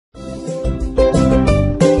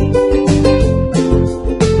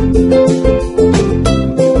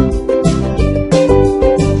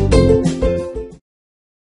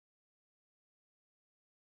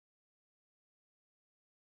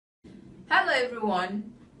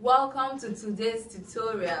everyone, welcome to today's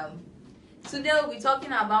tutorial. Today we'll be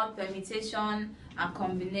talking about permutation and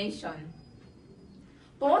combination.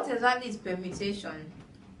 But what exactly is permutation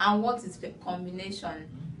and what is combination?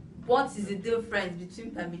 What is the difference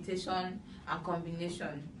between permutation and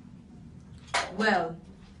combination? Well,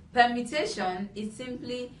 permutation is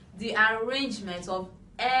simply the arrangement of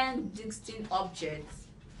n distinct objects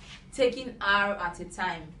taking R at a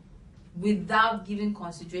time without giving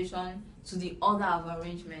consideration to the order of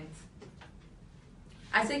arrangement.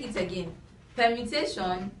 I take it again.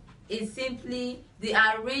 Permutation is simply the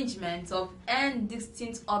arrangement of n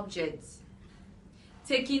distinct objects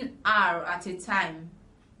taking R at a time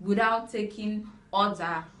without taking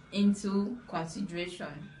order into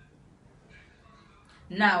consideration.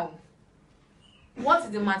 Now, what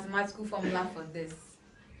is the mathematical formula for this?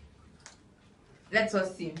 Let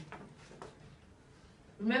us see.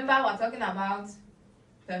 Remember, we're talking about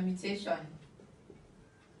permutation.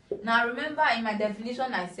 Now remember, in my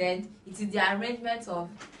definition I said it is the arrangement of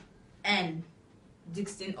n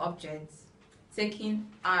distinct objects taking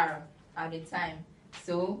R at a time.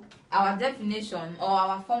 So our definition or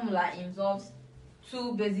our formula involves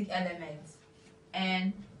two basic elements,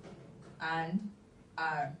 n and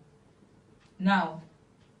R. Now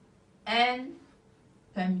n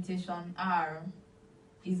permutation R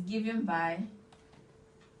is given by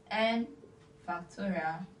n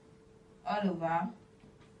factorial all over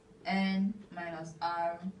n minus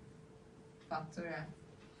R factorial.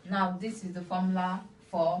 Now this is the formula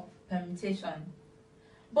for permutation.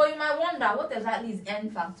 But you might wonder, what exactly is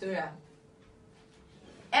n factorial?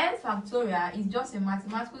 N factorial is just a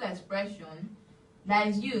mathematical expression that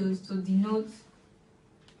is used to denote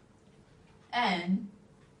n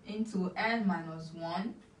into n minus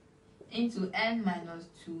 1 into n minus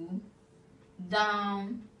 2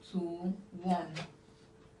 down to 1.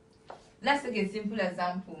 Let's take a simple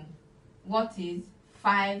example. What is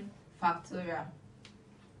 5 factorial?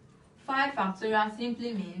 5 factorial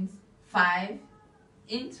simply means 5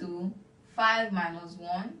 into 5 minus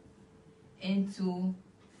 1 into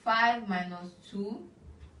 5 minus 2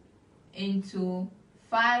 into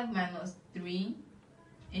 5 minus 3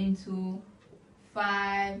 into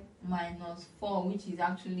 5 minus 4, which is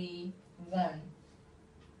actually 1.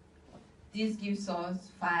 This gives us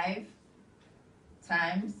 5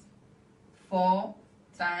 times 4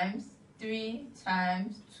 times 3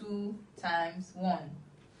 times 2 times 1.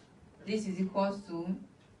 This is equals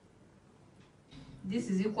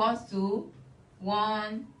to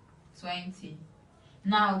 120.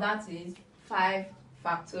 Now that is 5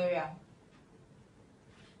 factorial.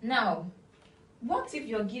 Now, what if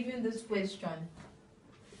you're given this question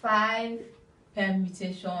 5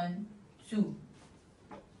 permutation 2?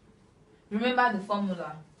 Remember the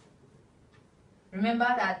formula.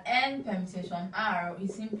 Remember that n permutation R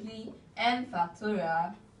is simply n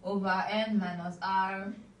factorial over n minus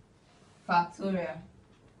R factorial.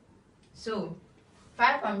 So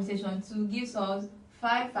 5 permutation 2 gives us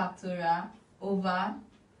 5 factorial over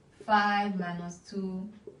 5 minus 2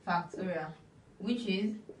 factorial, which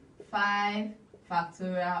is 5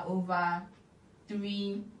 factorial over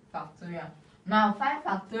 3 factorial. Now 5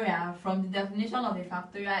 factorial, from the definition of a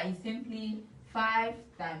factorial, is simply 5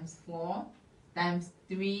 times 4 times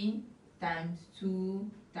 3 times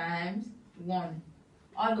 2 times 1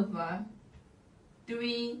 all over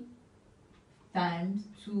 3 times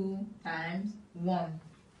 2 times 1.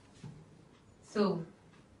 So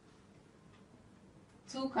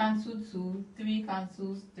 2 cancels 2, 3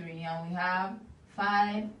 cancels 3, and we have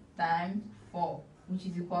 5 times 4, which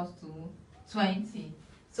is equals to 20.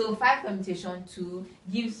 So 5 permutation 2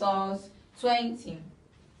 gives us 20.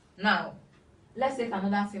 Now let's take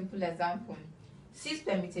another simple example. 6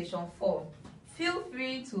 permutation 4. Feel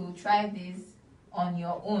free to try this on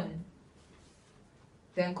your own,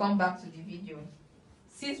 then come back to the video.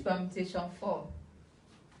 6 permutation 4.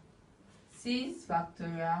 6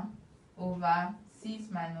 factorial over 6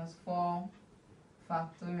 minus 4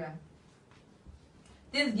 factorial.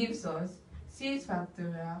 This gives us 6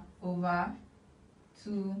 factorial over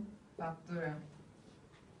 2 factorial,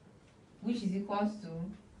 which is equals to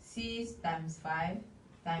 6 times 5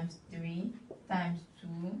 times 3 times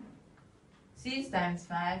 2, 6 times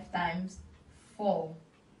 5 times 4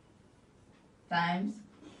 times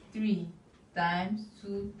 3 times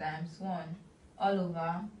 2 times 1 all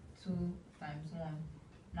over 2 times 1.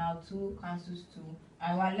 Now 2 cancels 2,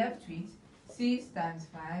 and we are left with 6 times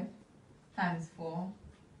 5 times 4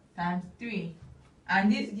 times 3,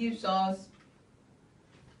 and this gives us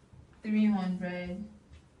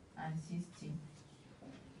 360.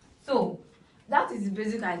 So that is the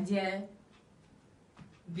basic idea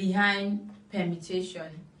behind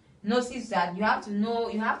permutation. Notice that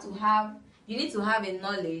you need to have a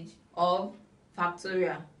knowledge of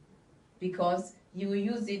factorial, because you will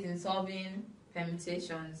use it in solving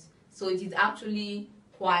permutations. So it is actually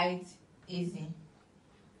quite easy.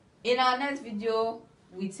 In our next video,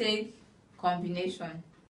 we take combination.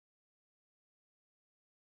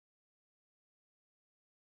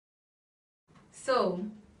 So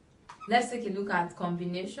let's take a look at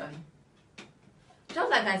combination. Just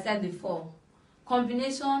like I said before,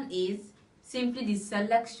 combination is simply the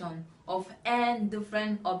selection of n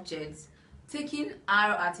different objects, taking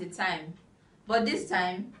r at a time, but this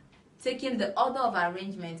time taking the order of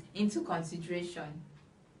arrangement into consideration.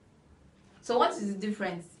 So what is the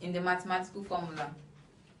difference in the mathematical formula?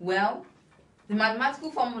 Well, the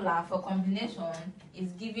mathematical formula for combination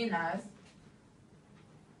is given as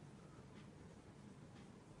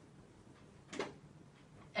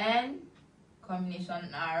n combination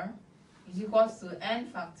r is equals to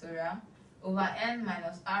n factorial over n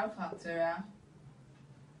minus r factorial,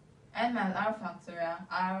 n minus r factorial,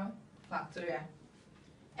 r factorial.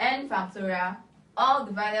 N factorial all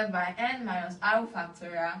divided by n minus r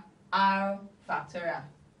factorial, r factorial.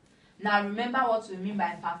 Now remember what we mean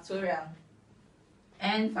by factorial.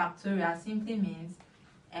 N factorial simply means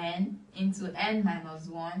n into n minus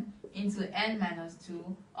 1 into n minus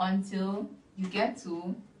 2 until you get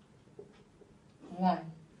to 1.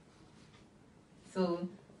 So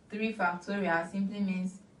 3 factorial simply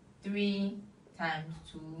means 3 times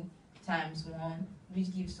 2 times 1,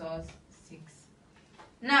 which gives us 6.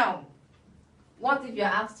 Now, what if you are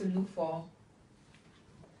asked to look for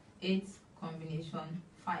 8 combination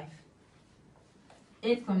 5?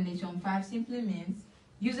 8 combination 5 simply means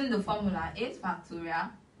using the formula 8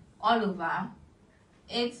 factorial all over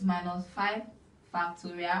 8 minus 5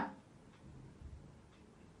 factorial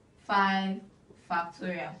 5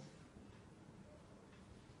 factorial.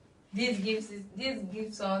 This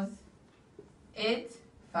gives us 8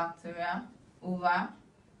 factorial over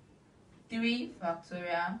 3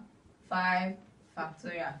 factorial 5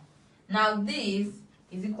 factorial. Now this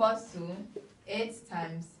is equals to 8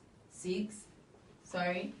 times 7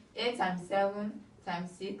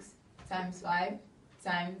 times 6 times 5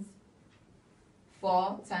 times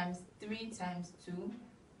 4 times 3 times 2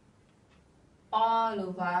 all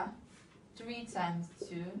over 3 times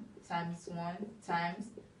 2 times 1 times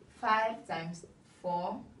 5 times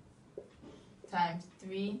 4 times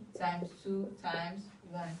 3 times 2 times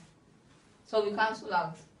 1. So we cancel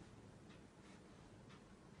out.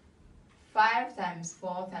 5 times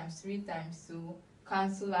 4 times 3 times 2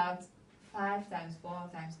 cancel out 5 times 4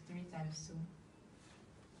 times 3 times 2.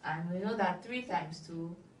 And we know that 3 times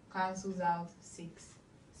 2 cancels out 6.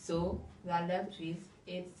 So we are left with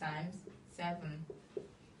 8 times 7.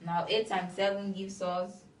 Now 8 times 7 gives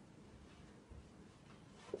us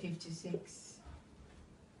 56.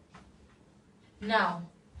 Now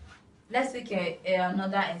let's take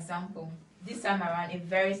another example. This time around a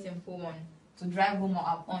very simple one to drive home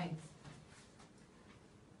our point.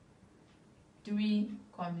 3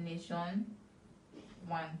 combination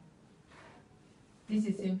 1. This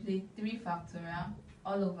is simply 3 factorial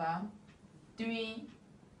all over 3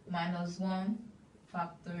 minus 1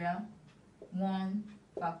 factorial 1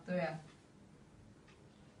 factorial,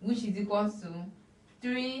 which is equals to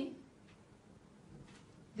 3.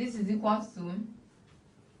 This is equals to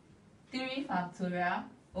 3 factorial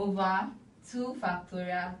over 2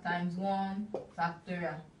 factorial times 1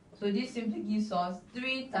 factorial. So this simply gives us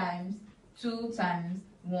 3 times 2 times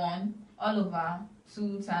 1 all over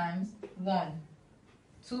 2 times 1.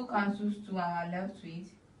 2 cancels 2 and we are left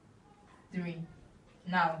with 3.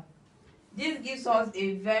 Now, this gives us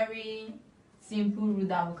a very simple rule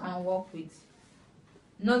that we can work with.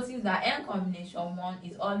 Notice that n combination 1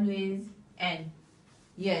 is always n.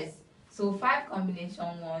 Yes, so 5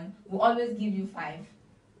 combination 1 will always give you 5.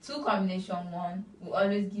 2 combination 1 will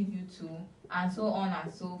always give you 2, and so on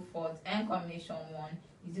and so forth. N combination 1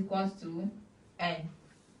 is equals to n.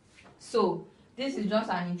 So this is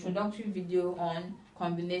just an introductory video on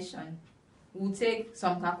combination. We'll take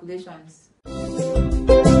some calculations.